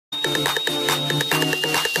Bang,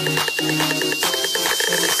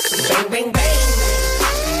 bang, bang.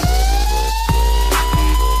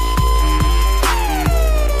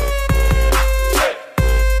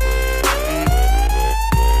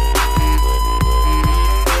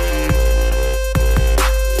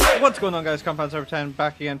 What's going on, guys? Compound Server 10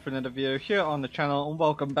 back again for another video here on the channel, and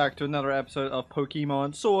welcome back to another episode of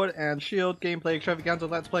Pokemon Sword and Shield gameplay extravaganza,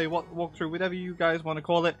 let's play, walkthrough, whatever you guys want to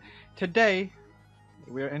call it. Today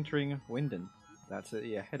we're entering Winden. That's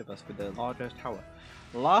ahead of us with the largest tower.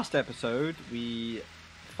 Last episode we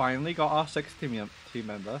finally got our 6th team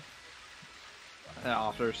member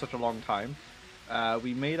after such a long time.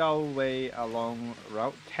 We made our way along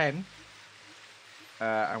Route 10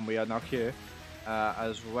 and we are now here.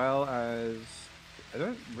 As well as, I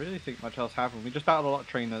don't really think much else happened. We just battled a lot of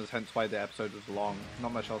trainers, hence why the episode was long.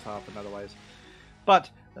 Not much else happened otherwise. But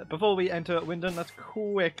before we enter Winden, let's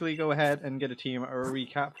quickly go ahead and get a team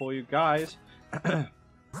recap for you guys.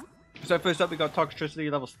 So first up, we got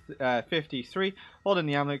Toxtricity level 53, holding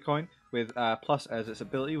the Amulet coin with plus as its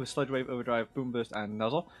ability with Sludge Wave, Overdrive, Boom Burst, and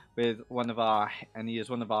Nuzzle. He is one of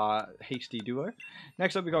our hasty duo.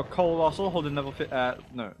 Next up, we got Colossal holding level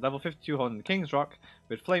 52, holding the King's Rock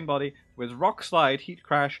with Flame Body, with Rock Slide, Heat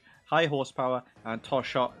Crash, High Horsepower, and Toss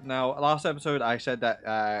Shot. Now, last episode I said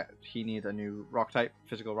that he needs a new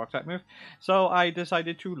physical Rock type move, so I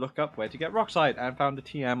decided to look up where to get Rock Slide and found the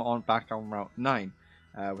TM back on Route 9.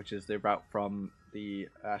 Which is the route from the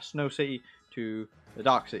Snow City to the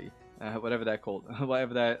Dark City, whatever they're called,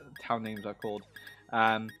 whatever their town names are called.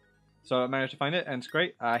 So I managed to find it, and it's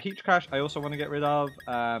great. Heat Crash I also want to get rid of,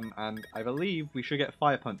 and I believe we should get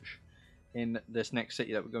Fire Punch in this next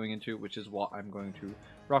city that we're going into, which is what I'm going to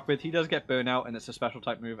rock with. He does get Burnout, and it's a special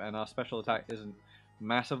type move, and our special attack isn't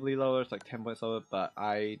massively lower, it's like 10 points lower, but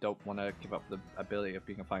I don't want to give up the ability of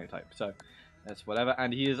being a fire type, so that's whatever.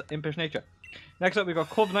 And he is Impish Nature. Next up, we've got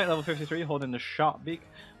Corviknight level 53 holding the Sharp Beak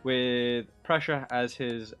with Pressure as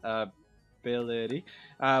his ability.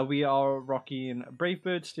 We are rocking Brave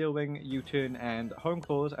Bird, Steel Wing, U-Turn, and Home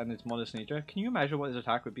Claws, and its Modest Nature. Can you imagine what his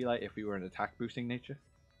attack would be like if we were an attack boosting nature?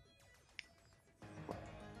 I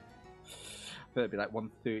bet it'd be like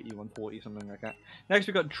 130, 140, something like that. Next,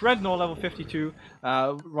 we've got Dreadnought level 52,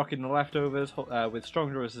 rocking the Leftovers with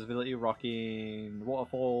Strong Draw as his ability, rocking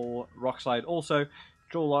Waterfall, Rock Slide also,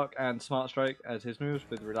 Jaw Lock, and Smart Strike as his moves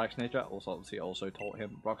with Relaxed Nature. Also, obviously, also taught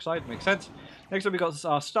him Rock Slide, makes sense. Next up, we got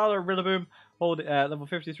our Starler Rillaboom, hold level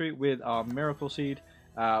 53 with our Miracle Seed,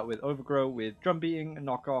 with Overgrow, with Drum Beating,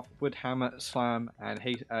 Knockoff, Wood Hammer, Slam, and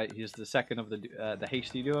he's the second of the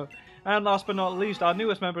Hasty duo. And last but not least, our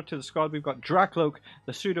newest member to the squad, we've got Dracloak,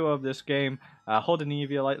 the pseudo of this game, holding the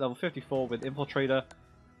Eviolite level 54 with Infiltrator.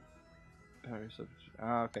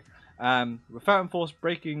 Okay. With Fountain Force,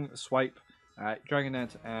 Breaking Swipe,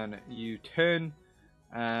 Dragonet, and U-Turn,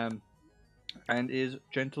 and is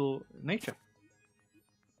Gentle Nature.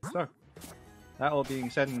 So, that all being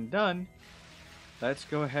said and done, let's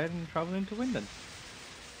go ahead and travel into Winden,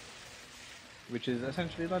 which is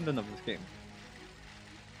essentially London of this game.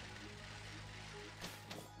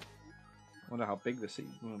 I wonder how big the city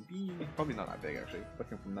will be. Probably not that big, actually,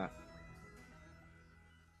 looking from that.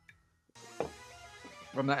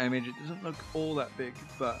 From that image, it doesn't look all that big,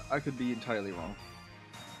 but I could be entirely wrong.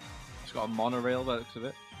 It's got a monorail by the looks of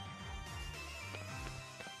it.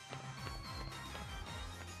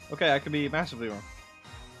 Okay, I could be massively wrong.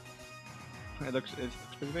 It looks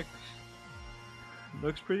pretty big. It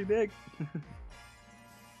looks pretty big.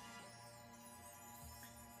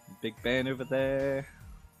 Big Ben over there.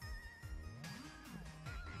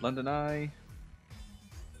 London Eye.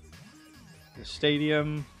 The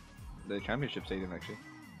stadium. The championship stadium, actually.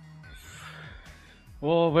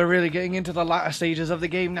 Oh, we're really getting into the latter stages of the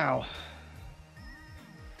game now.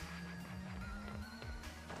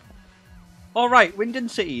 Alright, Winden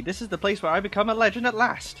City. This is the place where I become a legend at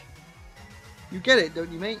last. You get it,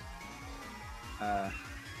 don't you, mate? I'm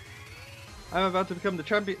about to become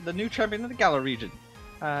the new champion of the Galar region.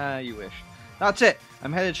 You wish. That's it.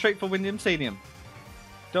 I'm headed straight for Winden Stadium.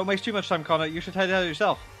 Don't waste too much time, Connor. You should head out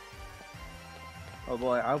yourself. Oh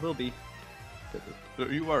boy, I will be.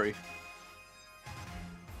 Don't you worry.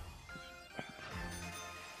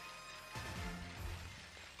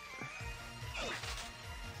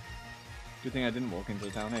 Good thing I didn't walk into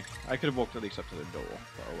the town, eh? I could have walked at least up to the door,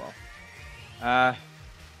 but oh well.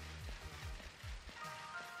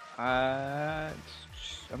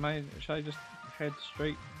 Should I just head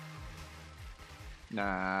straight?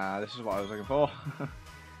 Nah, this is what I was looking for. I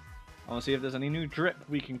want to see if there's any new drip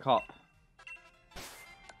we can cop.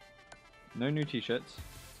 No new t-shirts.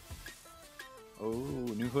 Oh,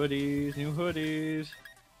 new hoodies, new hoodies.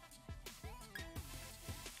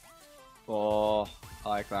 Oh, I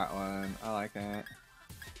like that one. I like that.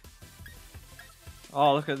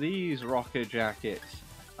 Oh, look at these rocket jackets.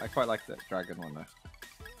 I quite like the dragon one though.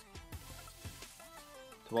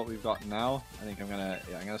 To what we've got now, I think I'm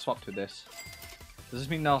gonna swap to this. Does this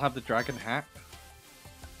mean I'll have the dragon hat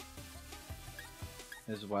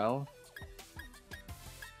as well?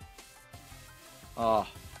 Oh.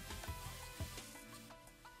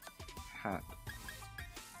 Hat.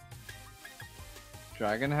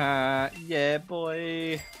 Dragon hat. Yeah,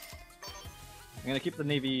 boy. I'm gonna keep the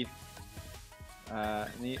navy. I'm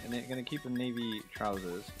gonna keep the navy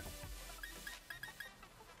trousers.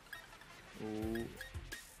 Ooh.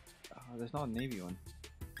 Oh, there's not a navy one.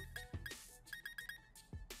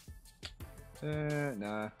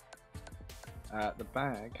 Nah. The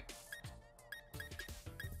bag.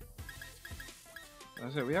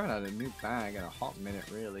 So we haven't had a new bag in a hot minute,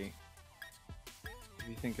 really. If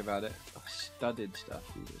you think about it. Oh, studded stuff,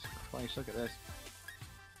 Jesus Christ, look at this.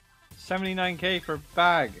 79k for a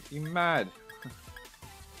bag! You mad?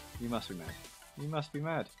 You must be mad. You must be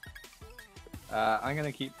mad. I'm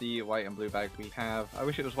gonna keep the white and blue bag we have. I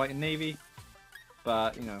wish it was white and navy,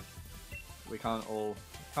 but you know, we can't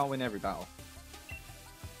win every battle.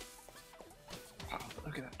 Oh,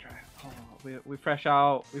 look at that dragon. Oh, we fresh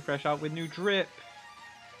out with new drip.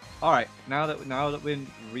 All right, now that we're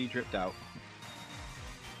re-dripped out,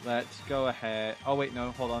 let's go ahead. Oh wait,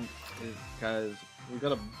 no, hold on, because we've got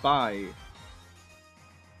to buy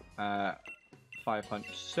 5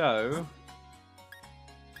 punch. So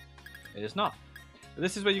it is not. But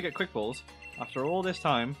this is where you get quick balls. After all this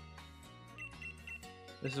time,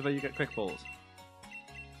 this is where you get quick balls.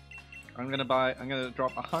 I'm gonna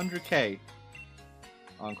drop 100k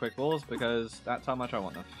on quick balls because that's how much I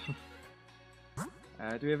want them.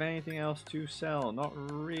 Do we have anything else to sell? Not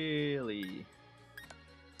really.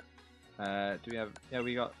 Do we have? Yeah,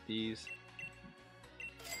 we got these.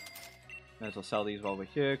 Might as well sell these while we're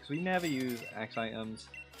here because we never use X items.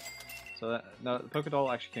 So that, no, the Poké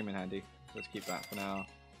Doll actually came in handy. Let's keep that for now.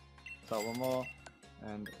 Sell one more,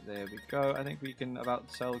 and there we go. I think we can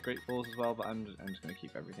about sell Great Balls as well, but I'm just gonna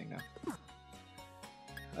keep everything now.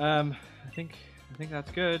 I think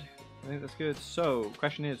that's good. I think that's good. So,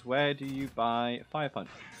 question is, where do you buy Fire Punch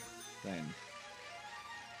then?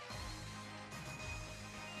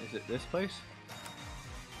 Is it this place?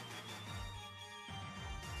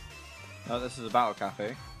 No, this is a Battle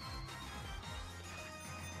Cafe.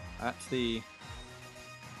 That's the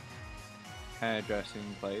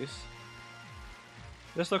hairdressing place.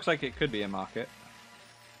 This looks like it could be a market.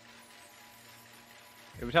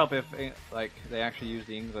 It would help if, like, they actually use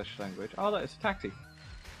the English language. Oh, look, it's a taxi.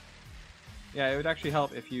 Yeah, it would actually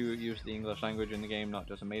help if you use the English language in the game, not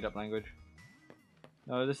just a made-up language.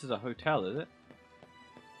 No, this is a hotel, is it?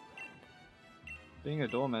 Being a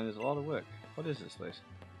doorman is a lot of work. What is this place?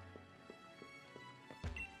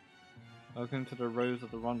 Welcome to the Rose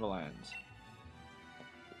of the Ronderlands.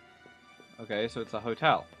 Okay, so it's a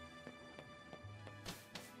hotel.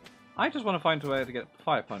 I just want to find a way to get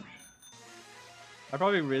Fire Punch. I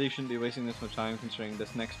probably really shouldn't be wasting this much time considering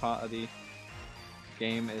this next part of the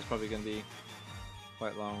game is probably going to be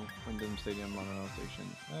quite long. Wyndham Stadium, Monorail Station.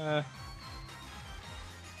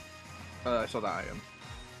 I saw that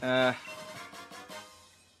item.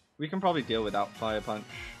 We can probably deal without Fire Punch,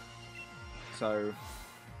 so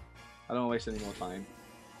I don't want to waste any more time.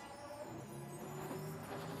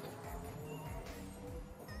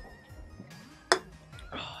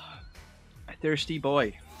 A thirsty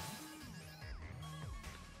boy.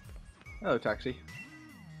 Hello, taxi.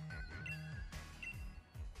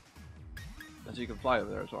 So you can fly over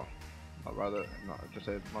there as well. Or rather, not just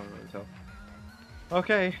a monorail hotel.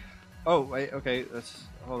 Okay. Oh wait. Okay. Let's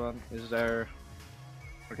hold on. Is there?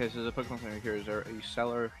 Okay, so there's a Pokemon Center here. Is there a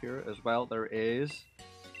seller here as well? There is.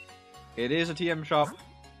 It is a TM shop.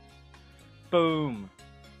 Boom.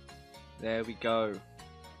 There we go.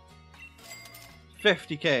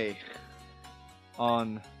 50k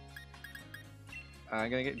on. I'm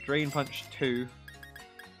gonna get Drain Punch 2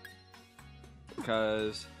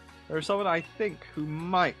 because there's someone I think who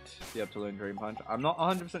might be able to learn Drain Punch. I'm not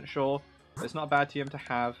 100% sure. But it's not a bad TM to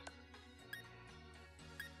have.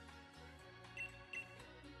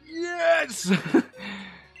 Yes!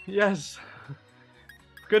 Yes!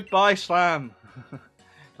 Goodbye, Slam!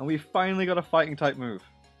 And we finally got a fighting type move.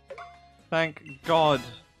 Thank God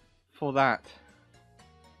for that.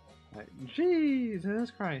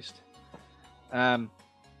 Jesus Christ. I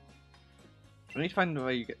need to find a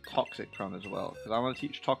way you get Toxic from as well, because I want to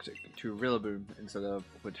teach Toxic to Rillaboom instead of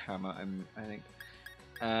Woodhammer, I think.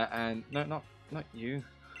 And no, not you.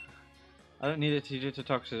 I don't need to teach it to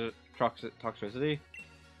Toxicity.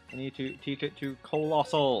 I need to teach it to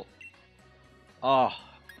Colossal. Oh,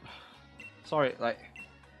 sorry. Like,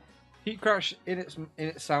 Heat Crash in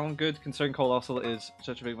its sound good, considering Colossal is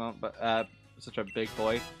such a big one, but such a big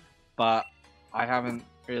boy. But I haven't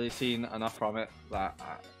really seen enough from it that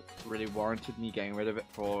really warranted me getting rid of it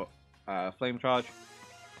for Flame Charge.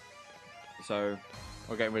 So,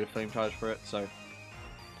 or getting rid of Flame Charge for it. So,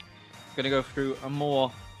 I'm gonna go through a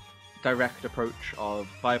more direct approach of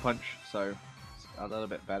Fire Punch. So, it's a little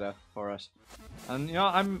bit better for us. And you know,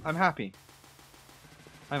 I'm happy.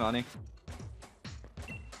 Hi, Marnie.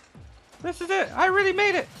 This is it! I really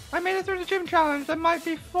made it! I made it through the gym challenge. There might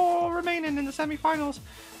be 4 remaining in the semi-finals,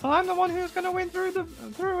 but I'm the one who's gonna win through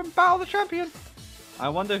and battle the champion. I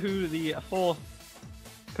wonder who the 4th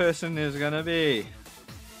person is gonna be.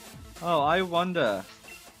 Oh, I wonder.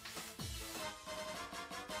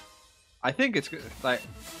 I think it's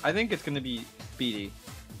gonna be Speedy,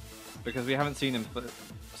 because we haven't seen him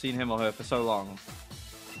or her for so long.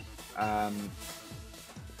 But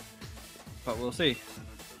we'll see.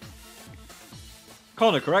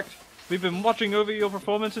 Connor, correct? We've been watching over your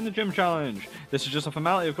performance in the gym challenge. This is just a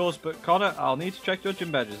formality, of course, but Connor, I'll need to check your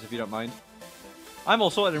gym badges if you don't mind. I'm all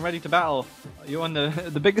sorted and ready to battle. You're on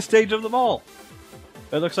the biggest stage of them all.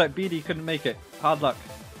 It looks like BD couldn't make it. Hard luck.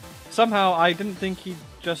 Somehow I didn't think he'd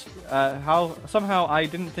just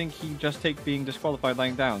take being disqualified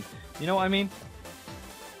lying down. You know what I mean?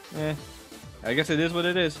 Eh. I guess it is what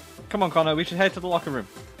it is. Come on, Connor, we should head to the locker room.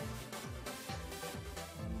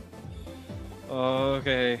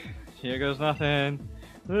 Okay, here goes nothing.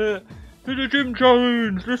 To the gym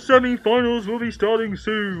challenge! The semi-finals will be starting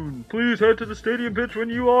soon. Please head to the stadium pitch when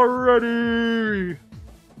you are ready.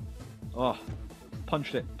 Oh,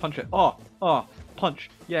 punched it, punch it. Oh, punch.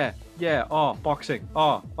 Yeah. Oh, boxing.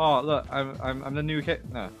 Oh, look, I'm the new kid.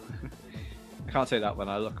 No, I can't say that when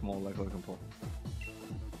I look more like Logan Paul.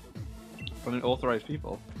 From an authorized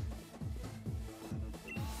people.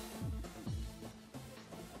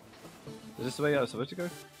 Is this the way I was supposed to go?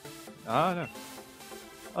 Ah, no.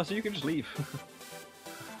 Oh, so you can just leave.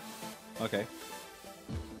 Okay.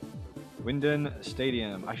 Winden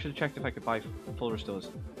Stadium. I should have checked if I could buy full restores.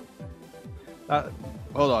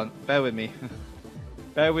 Hold on. Bear with me.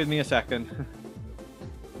 Bear with me a second.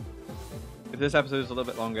 If this episode is a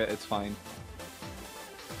little bit longer, it's fine.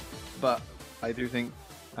 But I do think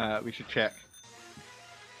we should check.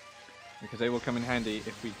 Because they will come in handy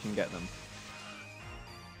if we can get them.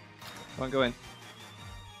 Won't go in.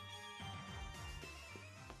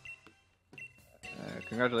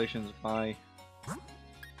 Congratulations, bye.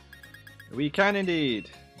 We can indeed!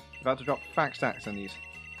 About to drop fact stacks on these.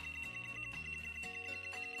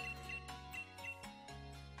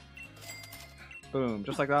 Boom,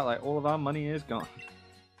 just like that, like all of our money is gone.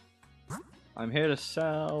 I'm here to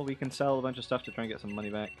sell. We can sell a bunch of stuff to try and get some money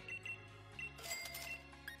back.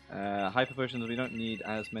 Hyper potions we don't need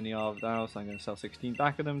as many of now, so I'm going to sell 16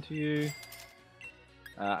 back of them to you.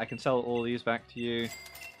 I can sell all these back to you.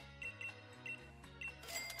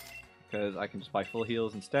 Because I can just buy full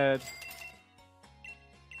heals instead.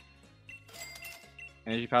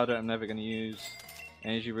 Energy powder I'm never going to use.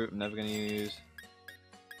 Energy root I'm never going to use.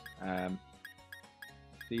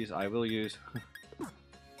 These I will use.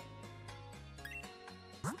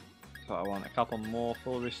 So I want a couple more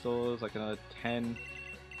full restores, like another 10.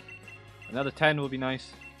 Another 10 will be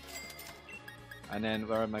nice. And then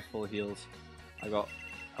where are my full heals? I want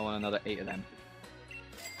another 8 of them.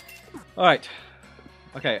 Alright.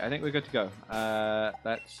 Okay, I think we're good to go.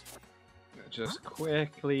 Let's just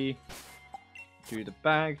quickly do the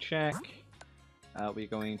bag check. We're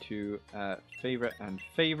going to favorite and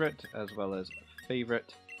favorite, as well as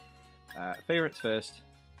favorite. Favorites first.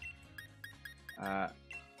 Nah.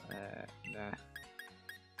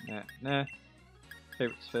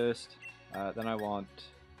 Favorites first. Then I want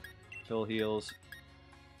full heals,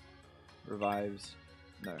 revives.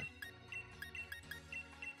 No.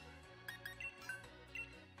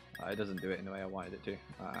 It doesn't do it in the way I wanted it to.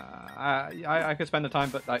 I could spend the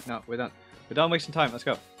time, but like, no, we're done. We're done wasting time. Let's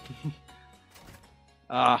go.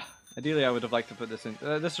 Ideally I would have liked to put this in.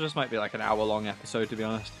 This just might be like an hour-long episode, to be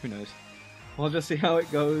honest. Who knows? We'll just see how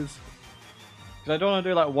it goes. Because I don't want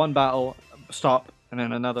to do like one battle, stop, and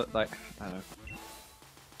then another. Like, I don't know.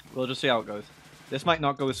 We'll just see how it goes. This might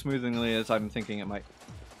not go as smoothly as I'm thinking it might.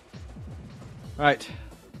 Right.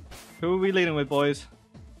 Who are we leading with, boys?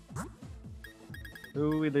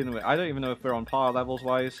 Who are we leading with? I don't even know if we're on par levels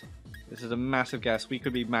wise. This is a massive guess. We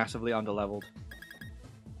could be massively underleveled.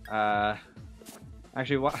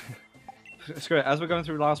 Actually, what? Screw it. As we're going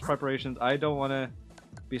through last preparations, I don't want to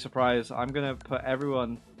be surprised. I'm going to put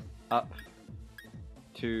everyone up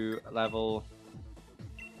to level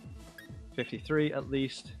 53 at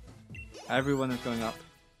least. Everyone is going up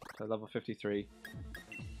to level 53.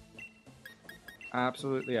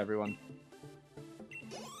 Absolutely everyone.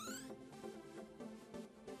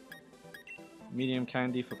 Medium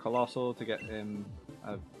candy for Colossal to get him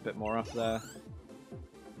a bit more up there.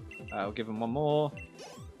 I'll give him one more.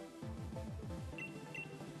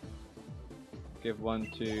 Give one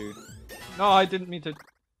to... No, I didn't mean to...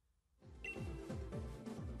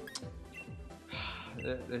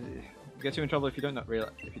 It gets you in trouble if you don't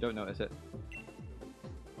notice it.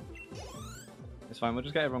 It's fine. We'll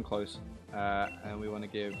just get everyone close, and we want to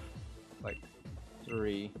give like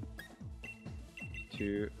 3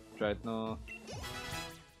 to Dreadnought.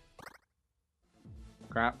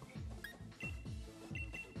 Crap.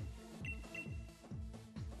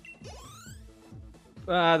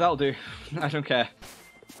 That'll do. I don't care.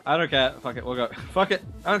 I don't care. Fuck it. We'll go. Fuck it.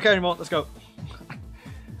 I don't care anymore. Let's go.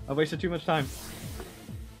 I've wasted too much time.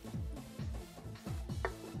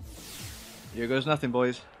 Here goes nothing,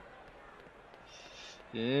 boys.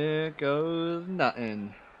 Here goes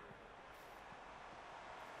nothing.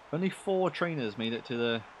 Only 4 trainers made it to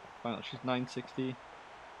the final. She's 960.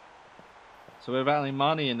 So we're battling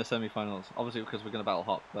Marnie in the semi-finals. Obviously because we're going to battle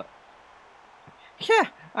Hop, but... Yeah,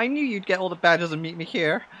 I knew you'd get all the badges and meet me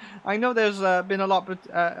here. I know there's been a lot,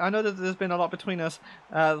 I know that there's been a lot between us.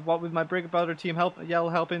 What with my Brig Brother team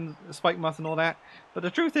helping Spike Moth and all that. But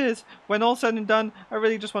the truth is, when all's said and done, I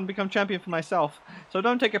really just want to become champion for myself. So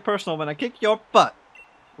don't take it personal when I kick your butt.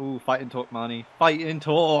 Ooh, fight and talk, Marnie. Fight and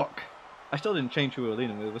talk. I still didn't change who we were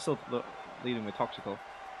leading with. We're still leading with Toxical.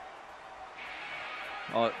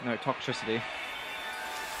 Oh no, Toxicity.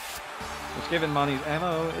 Which given Marnie's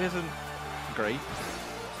ammo isn't great.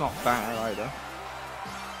 It's not bad either.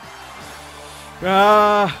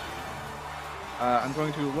 I'm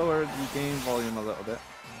going to lower the game volume a little bit,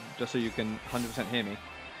 just so you can 100% hear me.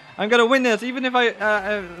 I'm gonna win this, even if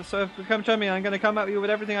so if you come to me, I'm gonna come at you with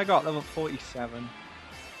everything I got. Level 47.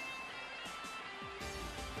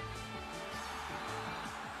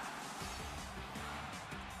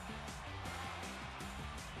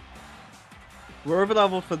 We're over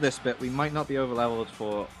leveled for this bit. We might not be over leveled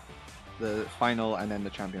for the final and then the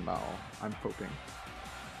champion battle. I'm hoping.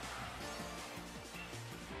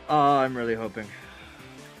 Oh, I'm really hoping.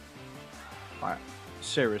 I'm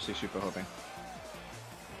seriously super hoping.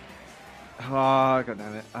 Oh, god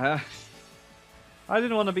damn it. I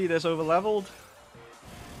didn't want to be this over leveled.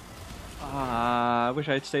 I wish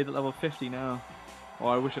I had stayed at level 50 now.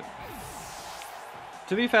 Or I wish it...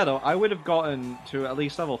 To be fair though, I would have gotten to at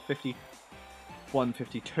least level 51,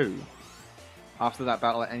 52 after that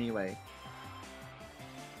battle anyway.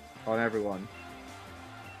 On everyone.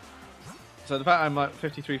 So the fact I'm like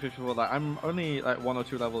 53, 54, like I'm only like 1 or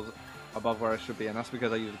 2 levels above where I should be, and that's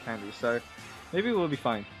because I use the candy. So maybe we'll be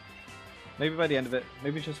fine. Maybe by the end of it,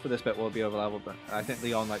 maybe just for this bit we'll be over leveled, but I think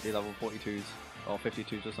Leon might be level 42s or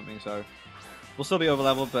 52s or something, so we'll still be over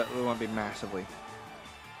leveled, but we won't be massively.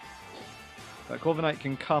 But Corviknight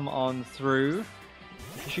can come on through.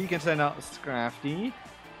 She can send out Scrafty.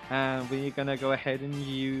 And we're gonna go ahead and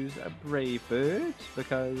use a Brave Bird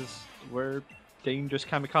because we're dangerous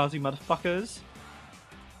kamikaze motherfuckers.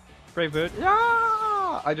 Brave Bird,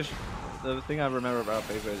 yeah! The thing I remember about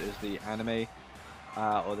Brave Bird is the anime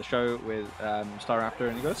or the show with Staraptor,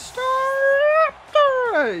 and he goes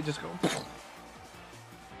Staraptor. It just goes. It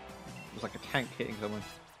was like a tank hitting someone.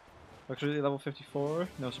 Actually, level 54.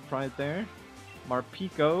 No surprise there.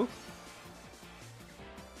 Marpico.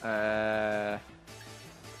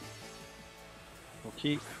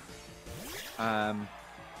 We'll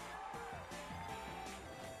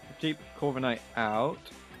keep Corviknight out.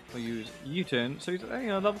 We'll use U-turn. So he's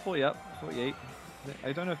level 40 up, 48.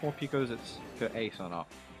 I don't know if more Picos it's her ace or not.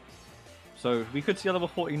 So we could see a level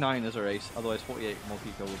 49 as her ace. Otherwise, 48 more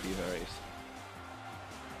Pico will be her ace.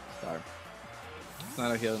 So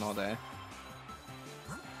neither here nor there.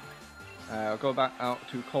 I'll go back out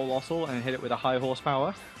to Colossal and hit it with a high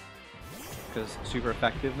horsepower because super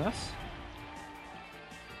effectiveness.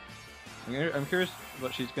 I'm curious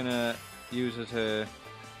what she's gonna use as her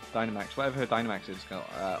Dynamax. Whatever her Dynamax is,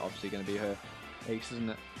 obviously gonna be her ace,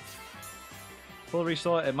 isn't it? Full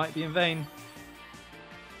restore. It might be in vain.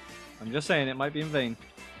 I'm just saying, it might be in vain.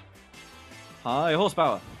 High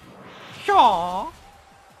horsepower. Shaw.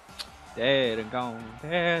 Dead and gone.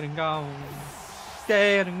 Dead and gone.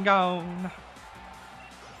 Dead and gone.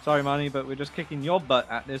 Sorry, Manny, but we're just kicking your butt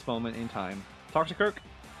at this moment in time. Toxicroak.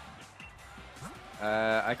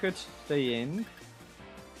 I could stay in,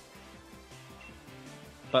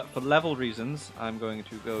 but for level reasons, I'm going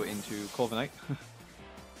to go into Corviknight.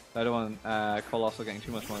 I don't want Colossal getting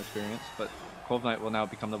too much more experience, but Corviknight will now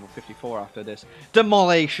become level 54 after this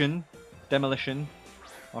demolition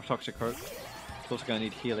of Toxicroak. It's also going to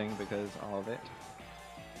need healing because of it.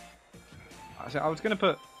 I was going to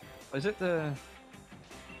put... Is it the...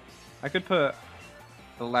 I could put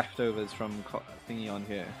the leftovers from thingy on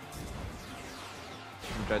here.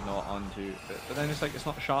 From Dreadnought onto... But then it's like, it's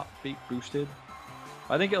not sharp beak boosted.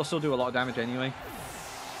 I think it'll still do a lot of damage anyway.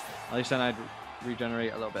 At least then I'd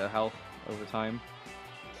regenerate a little bit of health over time.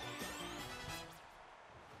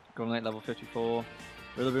 Corviknight level 54.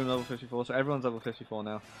 Rillaboom level 54. So everyone's level 54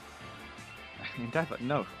 now. Endeavor?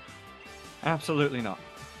 No. Absolutely not.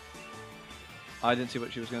 I didn't see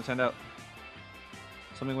what she was going to send out.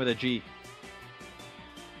 Something with a G.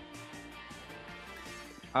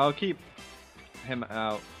 I'll keep him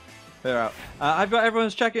out. Her out. I've got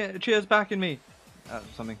everyone's cheers backing me.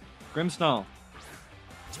 Something. Grimmsnarl.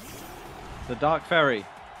 The Dark Fairy.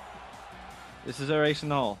 This is her ace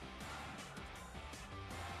and all.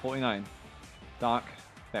 49. Dark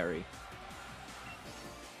Fairy.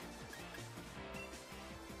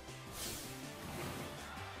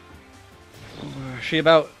 She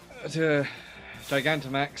about to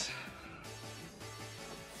Gigantamax.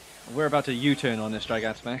 We're about to U-turn on this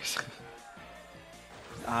Gigantamax.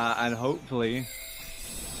 And hopefully,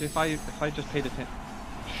 see if I just paid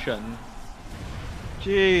attention.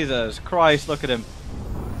 Jesus Christ! Look at him.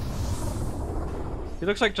 He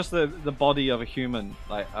looks like just the body of a human,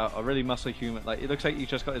 like a really muscly human. Like it looks like he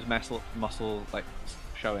just got his muscle like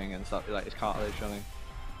showing and stuff, like his cartilage showing.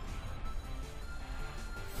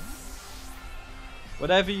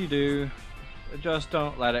 Whatever you do, just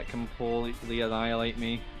don't let it completely annihilate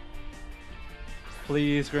me.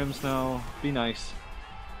 Please, Grimmsnarl, be nice.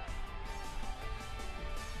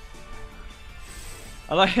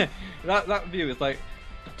 I like that view. Is like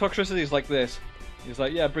Toxtricity is like this. He's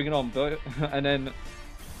like, yeah, bring it on, but and then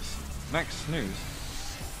Max snooze.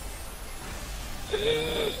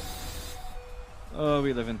 Oh,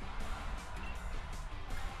 we live in.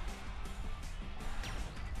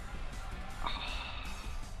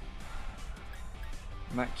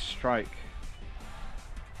 Max strike.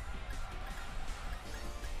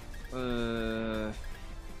 We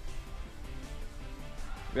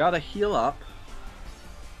ought to heal up.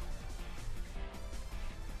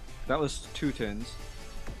 That was 2 turns.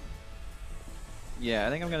 Yeah, I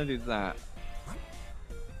think I'm gonna do that.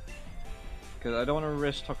 Because I don't want to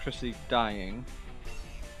risk Toxtricity dying.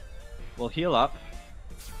 We'll heal up.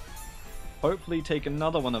 Hopefully take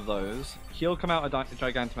another one of those. He'll come out of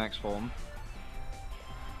Gigantamax form.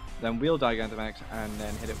 Then we'll Gigantamax and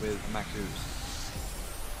then hit it with Max Ooze.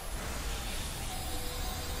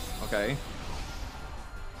 Okay.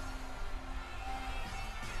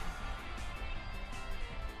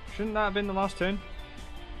 Shouldn't that have been the last turn?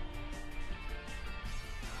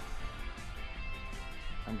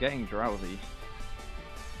 I'm getting drowsy.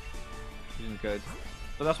 Which isn't good.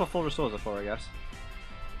 But that's what full restores are for, I guess.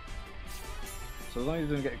 So as long as he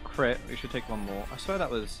doesn't get a crit, we should take one more. I swear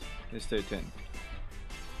that was his 3rd turn.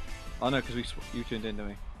 Oh no, because you tuned in, didn't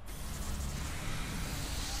we?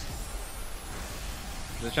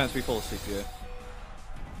 There's a chance we fall asleep here.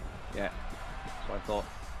 Yeah, that's what I thought.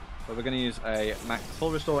 But we're going to use a max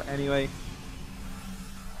full restore anyway.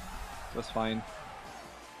 That's fine.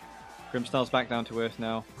 Grimmsnarl's back down to earth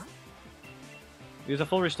now. Use a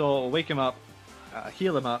full restore, we'll wake him up,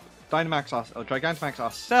 heal him up, Dynamax or Gigantamax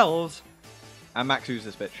ourselves, and Max Ooze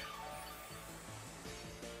this bitch.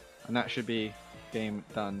 And that should be game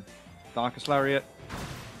done. Darkest Lariat.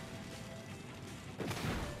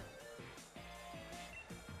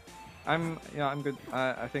 I'm good.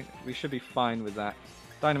 I think we should be fine with that.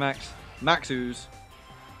 Dynamax, Max Ooze.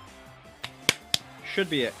 Should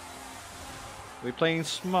be it. We're playing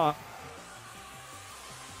smart.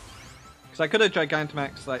 Because I could have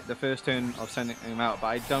Gigantamax like the first turn of sending him out, but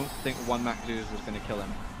I don't think one Max Ooze was going to kill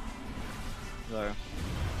him. So,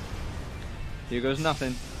 here goes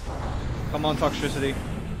nothing. Come on, Toxtricity.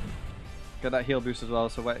 Get that heal boost as well,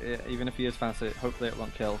 so even if he is faster, hopefully it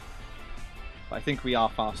won't kill. But I think we are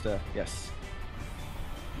faster, yes.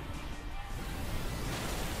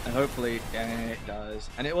 And hopefully, yeah, it does.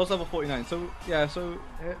 And it was level 49, so yeah, so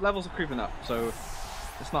levels are creeping up, so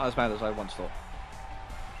it's not as bad as I once thought.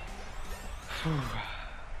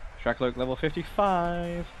 Shracloak level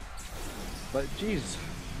 55. But jeez,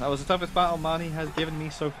 that was the toughest battle Marnie has given me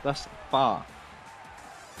so thus far.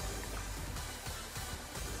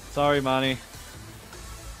 Sorry, Marnie.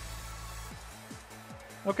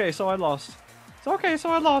 Okay, so I lost. It's okay, so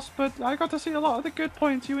I lost, but I got to see a lot of the good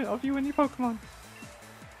points of you and your Pokemon.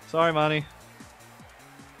 Sorry, Marnie.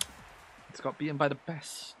 It's got beaten by the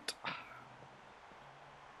best.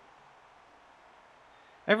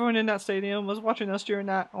 Everyone in that stadium was watching us during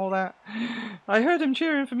all that. I heard him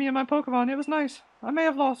cheering for me and my Pokemon. It was nice. I may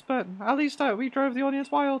have lost, but at least we drove the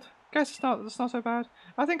audience wild. Guess it's not so bad.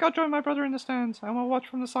 I think I'll join my brother in the stands, and we'll watch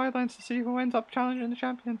from the sidelines to see who ends up challenging the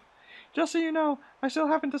champion. Just so you know, I still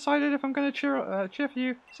haven't decided if I'm going to cheer for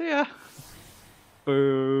you. See ya!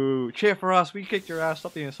 Boo! Cheer for us, we kicked your ass,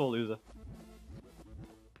 stop being a sore loser.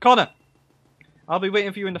 Connor! I'll be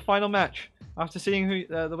waiting for you in the final match. After seeing who,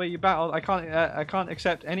 the way you battled, I can't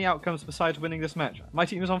accept any outcomes besides winning this match. My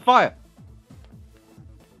team is on fire!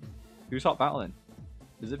 Who's hot battling?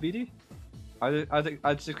 Is it BD?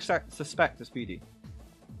 I'd suspect it's BD.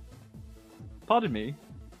 Pardon me?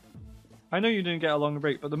 I know you didn't get a long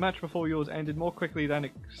break, but the match before yours ended more quickly than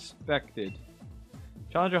expected.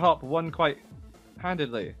 Challenger Hop won quite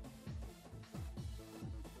handedly.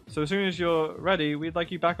 So as soon as you're ready, we'd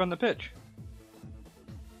like you back on the pitch.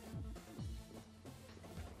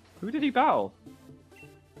 Who did he battle?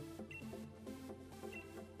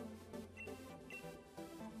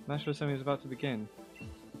 National Assembly is about to begin.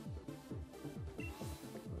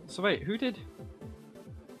 So wait, who did...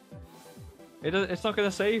 It's not going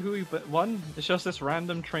to say who he won? It's just this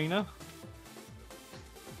random trainer?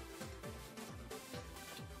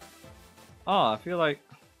 Ah, I feel like...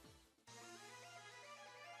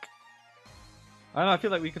 I don't know, I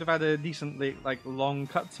feel like we could have had a decently, like, long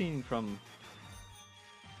cutscene from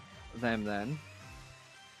them then.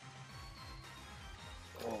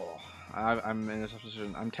 Oh, I'm in a tough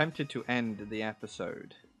position. I'm tempted to end the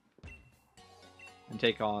episode and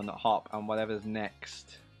take on Hop and whatever's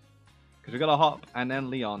next. Because we got a Hop and then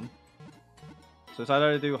Leon. So it's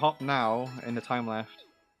either to do Hop now in the time left.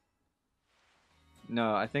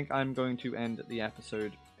 No, I think I'm going to end the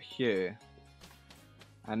episode here.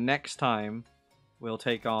 And next time we'll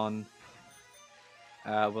take on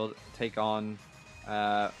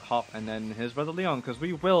Hop and then his brother Leon, because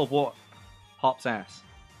we will whoop Hop's ass.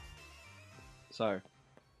 So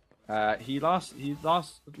he last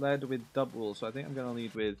led with double, so I think I'm gonna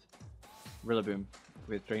lead with Rillaboom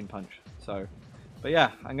with Drain Punch. So, but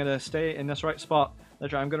yeah, I'm gonna stay in this right spot.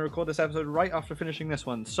 I'm gonna record this episode right after finishing this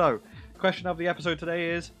one. So, question of the episode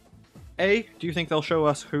today is: A, do you think they'll show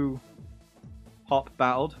us who Hop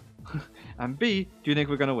battled? And B, do you think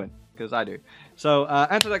we're gonna win? Because I do. So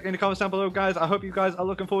answer that in the comments down below, guys. I hope you guys are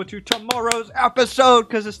looking forward to tomorrow's episode,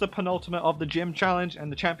 because it's the penultimate of the gym challenge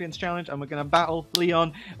and the champions challenge, and we're gonna battle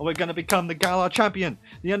Leon, and we're gonna become the Galar champion.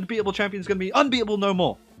 The unbeatable champion is gonna be unbeatable no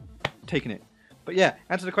more. Taking it. But yeah,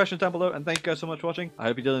 answer the questions down below, and thank you guys so much for watching. I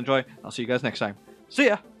hope you did enjoy. I'll see you guys next time. See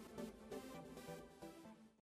ya!